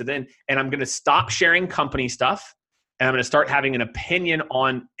everybody. And I'm going to stop sharing company stuff, and I'm going to start having an opinion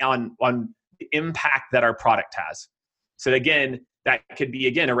on the impact that our product has. So again, that could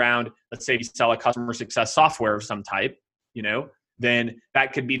be around, let's say if you sell a customer success software of some type, then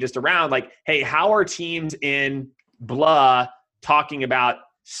that could be just around like, hey, how are teams in blah talking about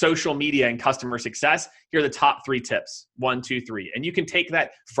social media and customer success? Here are the top 3 tips. 1, 2, 3. And you can take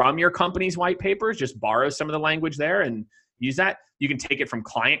that from your company's white papers, just borrow some of the language there and use that. You can take it from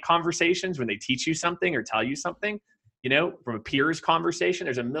client conversations when they teach you something or tell you something, from a peers conversation.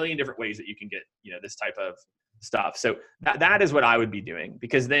 There's a million different ways that you can get, this type of stuff. So that is what I would be doing,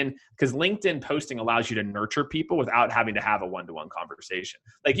 because LinkedIn posting allows you to nurture people without having to have a one-to-one conversation.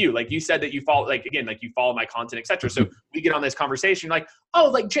 Like you said that you follow, like, again, like you follow my content, etc. So we get on this conversation, like, oh,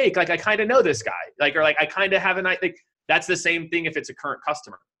 like Jake, like I kind of know this guy, like, or like I kind of have an, like, that's the same thing if it's a current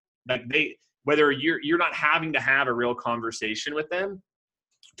customer. Like whether you're not having to have a real conversation with them,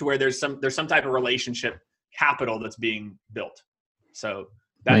 to where there's some type of relationship capital that's being built. So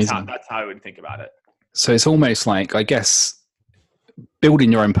that's how I would think about it. So it's almost like, I guess,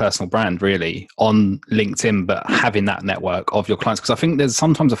 building your own personal brand really on LinkedIn, but having that network of your clients. Because I think there's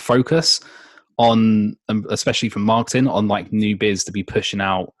sometimes a focus on, especially for marketing, on like new biz to be pushing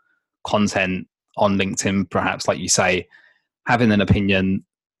out content on LinkedIn, perhaps, like you say, having an opinion.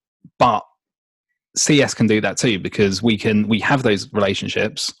 But CS can do that too, because we have those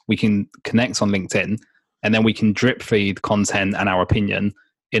relationships, we can connect on LinkedIn, and then we can drip feed content and our opinion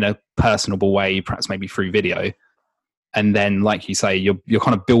in a personable way, perhaps maybe through video. And then, like you say, you're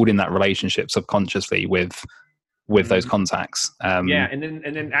kind of building that relationship subconsciously with those contacts. Yeah, and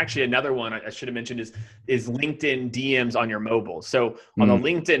then actually another one I should have mentioned is LinkedIn DMs on your mobile. So on the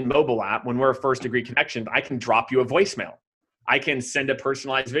LinkedIn mobile app, when we're a first degree connection, I can drop you a voicemail. I can send a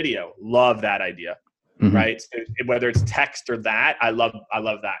personalized video. Love that idea, right? So whether it's text or that, I love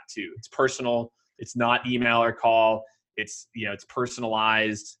that too. It's personal. It's not email or call. It's, it's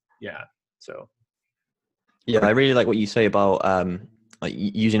personalized. Yeah. So. Yeah, I really like what you say about like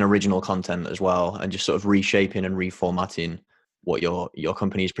using original content as well, and just sort of reshaping and reformatting what your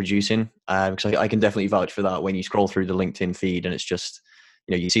company is producing. Because I can definitely vouch for that. When you scroll through the LinkedIn feed and it's just,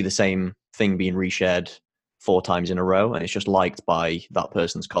 you see the same thing being reshared 4 times in a row, and it's just liked by that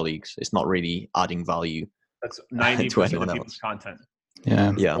person's colleagues. It's not really adding value. That's 90% of people's content.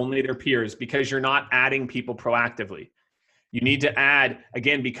 Yeah. Only their peers, because you're not adding people proactively. You need to add,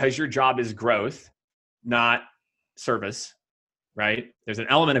 again, because your job is growth, not service, right? There's an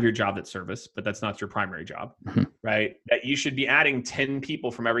element of your job that's service, but that's not your primary job, right? That you should be adding 10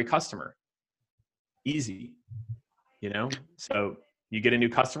 people from every customer. Easy, So you get a new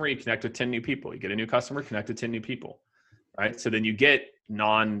customer, you connect with 10 new people. You get a new customer, connect with 10 new people, right? So then you get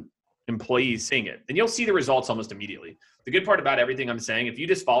non-employees seeing it. And you'll see the results almost immediately. The good part about everything I'm saying, if you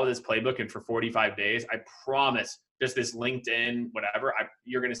just follow this playbook and for 45 days, I promise, just this LinkedIn, whatever,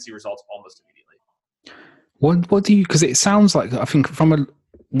 you're going to see results almost immediately. What do you, because it sounds like, I think from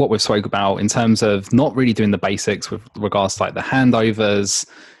what we've spoke about in terms of not really doing the basics with regards to like the handovers,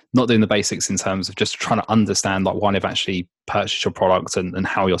 not doing the basics in terms of just trying to understand like why they've actually purchased your product and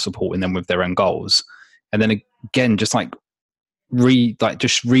how you're supporting them with their own goals. And then again, just like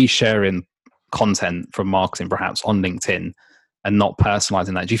resharing content from marketing perhaps on LinkedIn and not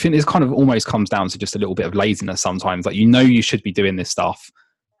personalizing that. Do you think this kind of almost comes down to just a little bit of laziness sometimes? Like, you should be doing this stuff,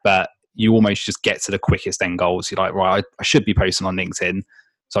 but you almost just get to the quickest end goals. You're like, right, I should be posting on LinkedIn,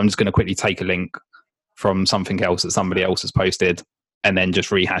 so I'm just going to quickly take a link from something else that somebody else has posted and then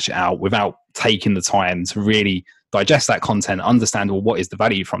just rehash it out without taking the time to really digest that content, understand, well, what is the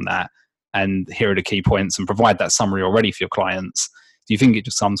value from that, and here are the key points, and provide that summary already for your clients. Do you think it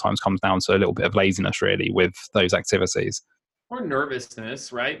just sometimes comes down to a little bit of laziness really with those activities? Or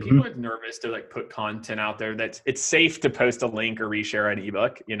nervousness, right? People are nervous to like put content out there that's it's safe to post a link or reshare an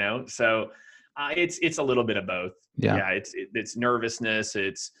ebook, So it's a little bit of both. Yeah, it's nervousness.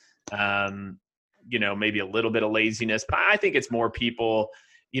 It's maybe a little bit of laziness, but I think it's more people.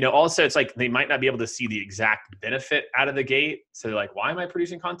 Also it's like they might not be able to see the exact benefit out of the gate. So they're like, why am I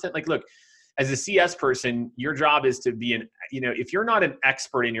producing content? Like, look, as a CS person, your job is to be if you're not an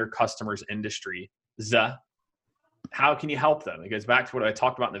expert in your customer's industry, how can you help them? It goes back to what I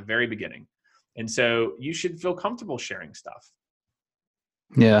talked about in the very beginning. And so you should feel comfortable sharing stuff.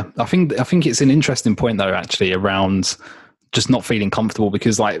 Yeah, I think it's an interesting point though, actually, around just not feeling comfortable,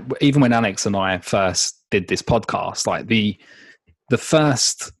 because like even when Alex and I first did this podcast, like the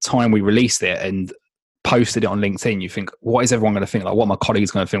first time we released it and posted it on LinkedIn, you think, what is everyone going to think? Like, what are my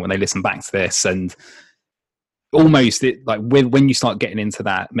colleagues going to think when they listen back to this? And almost it like when you start getting into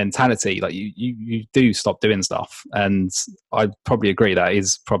that mentality, like you do stop doing stuff. And I probably agree that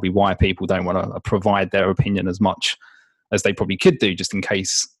is probably why people don't want to provide their opinion as much as they probably could do, just in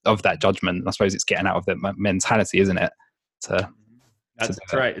case of that judgment. I suppose it's getting out of that mentality, isn't it? That's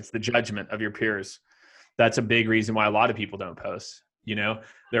right. It's the judgment of your peers. That's a big reason why a lot of people don't post.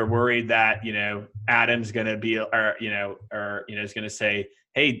 They're worried that, Adam's going to be, or is going to say,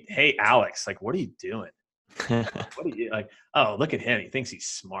 Hey, Alex, like, what are you doing? What are you like? Oh, look at him. He thinks he's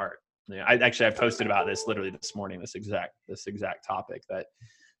smart. I posted about this literally this morning, this exact topic that,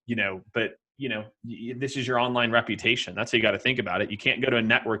 but this is your online reputation. That's how you got to think about it. You can't go to a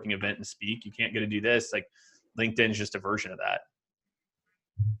networking event and speak. You can't go to do this. Like, LinkedIn's just a version of that.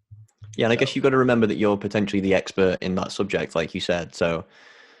 Yeah, and I guess you've got to remember that you're potentially the expert in that subject, like you said. So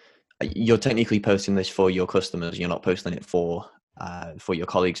you're technically posting this for your customers. You're not posting it for your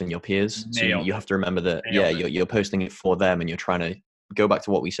colleagues and your peers. So you have to remember that, you're posting it for them, and you're trying to go back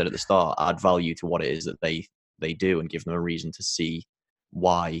to what we said at the start, add value to what it is that they do, and give them a reason to see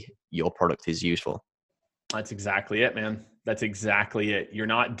why your product is useful. That's exactly it, man. That's exactly it. You're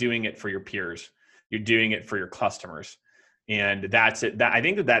not doing it for your peers. You're doing it for your customers. And that's it. I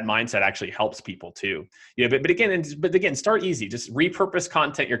think that mindset actually helps people too. Yeah, but again, start easy. Just repurpose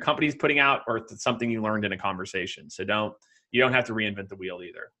content your company's putting out, or something you learned in a conversation. So you don't have to reinvent the wheel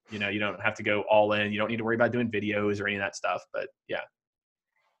either. You don't have to go all in. You don't need to worry about doing videos or any of that stuff. But yeah.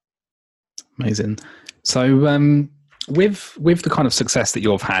 Amazing. So with the kind of success that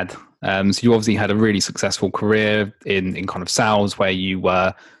you've had, so you obviously had a really successful career in kind of sales, where you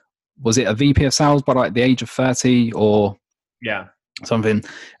were, was it a VP of sales by like the age of 30 or something? And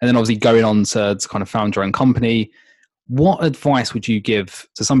then obviously going on to kind of found your own company. What advice would you give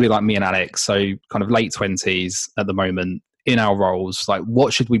to somebody like me and Alex, so kind of late 20s at the moment in our roles? Like,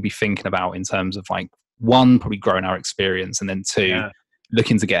 what should we be thinking about in terms of, like, one, probably growing our experience, and then two,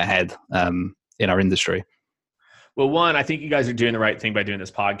 looking to get ahead in our industry? Well, one, I think you guys are doing the right thing by doing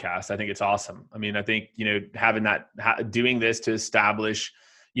this podcast. I think it's awesome. I mean, I think, having doing this to establish,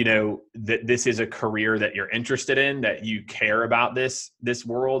 that this is a career that you're interested in, that you care about this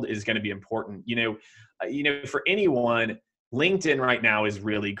world, is going to be important. For anyone, LinkedIn right now is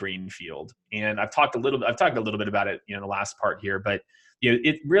really greenfield. And I've talked a little bit about it, in the last part here, but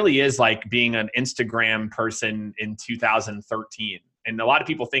it really is like being an Instagram person in 2013. And a lot of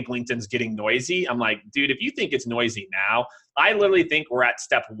people think LinkedIn's getting noisy. I'm like, dude, if you think it's noisy now, I literally think we're at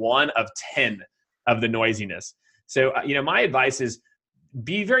step 1 of 10 of the noisiness. So, my advice is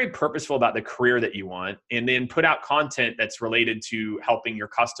be very purposeful about the career that you want, and then put out content that's related to helping your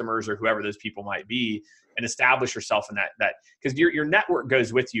customers or whoever those people might be, and establish yourself in that, because your network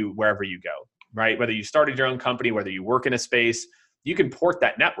goes with you wherever you go, right? Whether you started your own company, whether you work in a space, you can port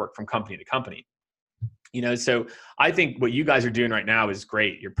that network from company to company. So I think what you guys are doing right now is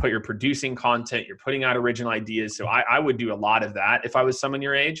great. You're producing content, you're putting out original ideas. So I would do a lot of that if I was someone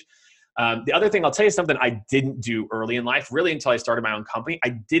your age. The other thing, I'll tell you something I didn't do early in life, really until I started my own company. I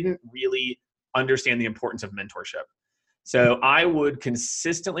didn't really understand the importance of mentorship. So I would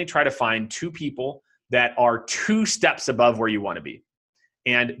consistently try to find 2 people that are 2 steps above where you want to be.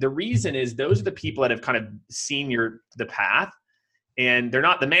 And the reason is, those are the people that have kind of seen the path, and they're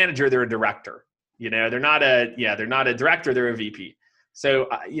not the manager, they're a director. They're not a director, they're a VP. So,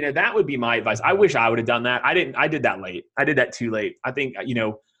 that would be my advice. I wish I would have done that. I did that late. I did that too late. I think,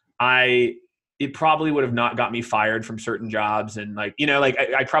 it probably would have not got me fired from certain jobs. And I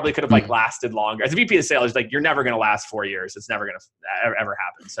probably could have lasted longer. As a VP of sales, you're never going to last 4 years. It's never going to ever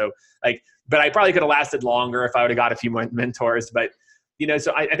happen. So but I probably could have lasted longer if I would have got a few more mentors. But,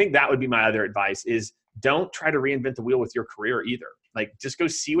 so I think that would be my other advice, is don't try to reinvent the wheel with your career either. Just go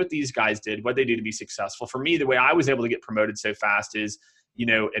see what these guys did, what they do to be successful. For me, the way I was able to get promoted so fast is,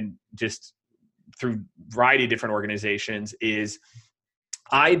 and just through a variety of different organizations, is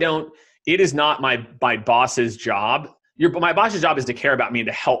it is not my boss's job. My boss's job is to care about me and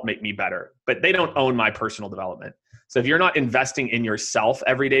to help make me better, but they don't own my personal development. So if you're not investing in yourself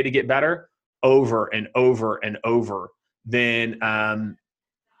every day to get better over and over and over, then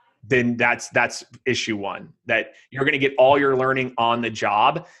that's issue 1, that you're going to get all your learning on the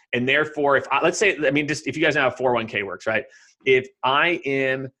job. And therefore, if you guys know how 401k works, right? If I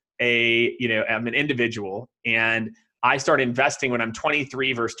am I'm an individual and I start investing when I'm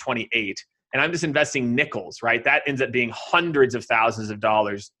 23 versus 28, and I'm just investing nickels, right? That ends up being hundreds of thousands of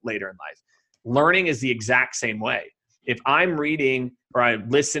dollars later in life. Learning is the exact same way. If I'm reading or I'm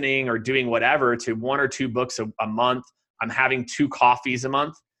listening or doing whatever to 1 or 2 books a month, I'm having 2 coffees a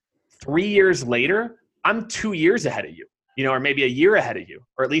month, 3 years later, I'm 2 years ahead of you, or maybe a year ahead of you,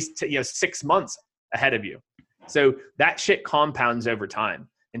 or at least 6 months ahead of you. So that shit compounds over time.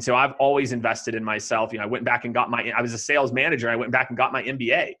 And so I've always invested in myself. I went back and I was a sales manager. I went back and got my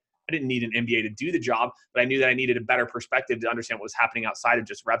MBA. I didn't need an MBA to do the job, but I knew that I needed a better perspective to understand what was happening outside of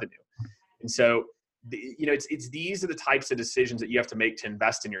just revenue. And so, it's these are the types of decisions that you have to make to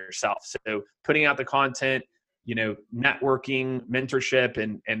invest in yourself. So putting out the content, networking, mentorship,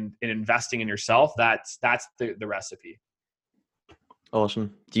 and investing in yourself, that's the recipe.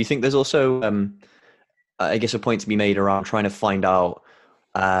 Awesome. Do you think there's also, I guess, a point to be made around trying to find out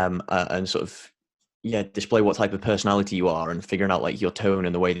and sort of, display what type of personality you are, and figuring out your tone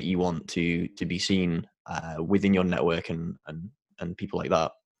and the way that you want to be seen within your network and people like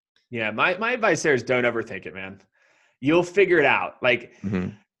that? Yeah. My advice there is don't overthink it, man. You'll figure it out. Like,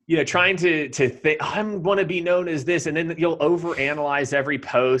 trying to think, I'm going to be known as this. And then you'll overanalyze every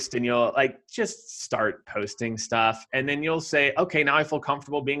post and you'll just start posting stuff. And then you'll say, okay, now I feel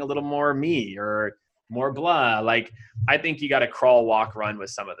comfortable being a little more me or more blah. Like, I think you got to crawl, walk, run with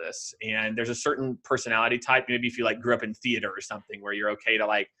some of this. And there's a certain personality type. Maybe if you grew up in theater or something where you're okay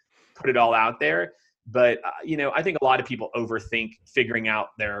to put it all out there. But, I think a lot of people overthink figuring out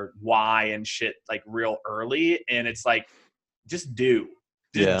their why and shit real early. And it's just do.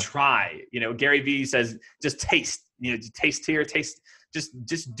 Just try. Gary Vee says, just taste. Taste here, taste.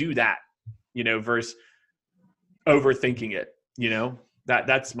 Just do that. Versus overthinking it.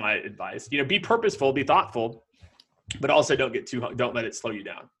 That's my advice. Be purposeful, be thoughtful, but also don't let it slow you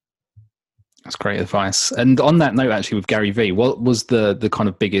down. That's great advice. And on that note, actually, with Gary Vee, what was the kind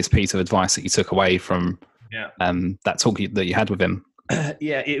of biggest piece of advice that you took away from that talk that you had with him?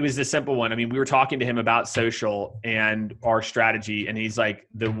 Yeah, it was a simple one. I mean, we were talking to him about social and our strategy, and he's like,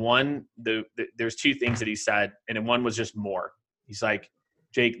 there's two things that he said, and one was just more. He's like,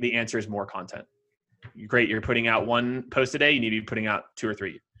 Jake, the answer is more content. Great, you're putting out one post a day. You need to be putting out 2 or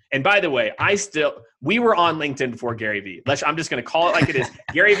 3. And by the way, we were on LinkedIn before Gary Vee. I'm just going to call it like it is.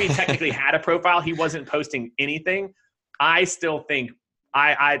 Gary Vee technically had a profile. He wasn't posting anything. I still think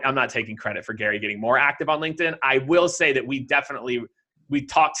I'm not taking credit for Gary getting more active on LinkedIn. I will say that we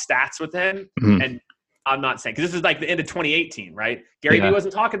talked stats with him, and I'm not saying, because this is the end of 2018, right? Gary Vee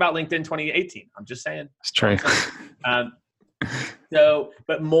wasn't talking about LinkedIn 2018. I'm just saying. It's true.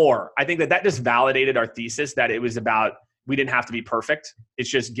 But more, I think that just validated our thesis that it was about, we didn't have to be perfect. It's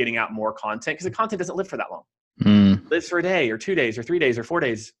just getting out more content, because the content doesn't live for that long. It lives for a day or 2 days or 3 days or 4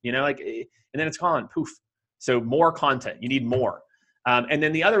 days, and then it's gone, poof. So more content, you need more. And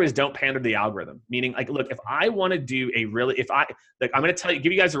then the other is don't pander to the algorithm. Meaning, look, if I want to do I'm going to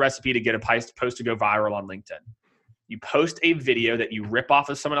give you guys a recipe to get a post to go viral on LinkedIn. You post a video that you rip off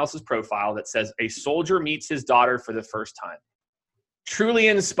of someone else's profile that says, a soldier meets his daughter for the first time. Truly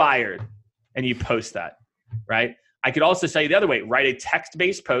inspired. And you post that, right? I could also say the other way, write a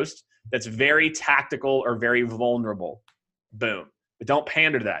text-based post that's very tactical or very vulnerable. Boom. But don't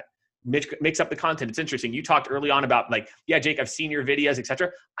pander to that. Mix up the content. It's interesting. You talked early on about Jake, I've seen your videos,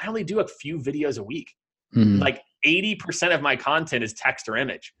 etc. I only do a few videos a week. 80% of my content is text or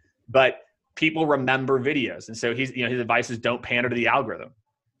image, but people remember videos. And so his advice is don't pander to the algorithm.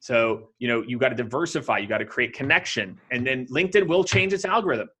 So, you got to diversify, you got to create connection, and then LinkedIn will change its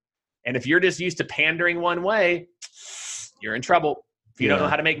algorithm. And if you're just used to pandering one way, you're in trouble. If you don't know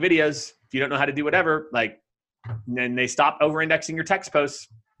how to make videos, if you don't know how to do whatever, then they stop over-indexing your text posts.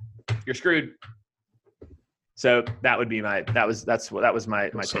 You're screwed. So that would be my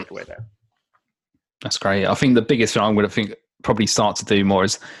takeaway there. That's great. I think the biggest thing I'm going to probably start to do more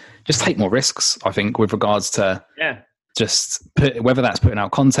is just take more risks. I think with regards to whether that's putting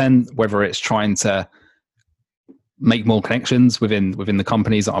out content, whether it's trying to make more connections within the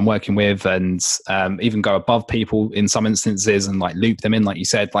companies that I'm working with, and even go above people in some instances and loop them in, like you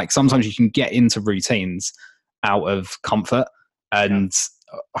said. Sometimes you can get into routines out of comfort, and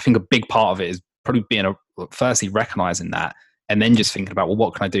I think a big part of it is probably firstly recognizing that, and then just thinking about, well,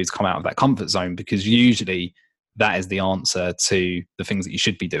 what can I do to come out of that comfort zone? Because usually that is the answer to the things that you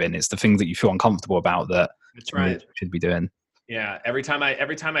should be doing. It's the things that you feel uncomfortable about that you should be doing. Yeah. Every time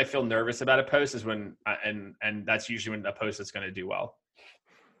I feel nervous about a post is when, and that's usually when a post is going to do well.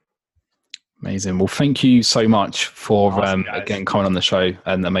 Amazing. Well, thank you so much for again coming on the show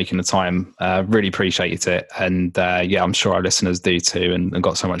and making the time. Really appreciate it, and I'm sure our listeners do too, and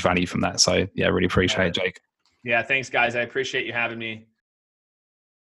got so much value from that. So really appreciate it, Jake. Yeah, thanks, guys. I appreciate you having me.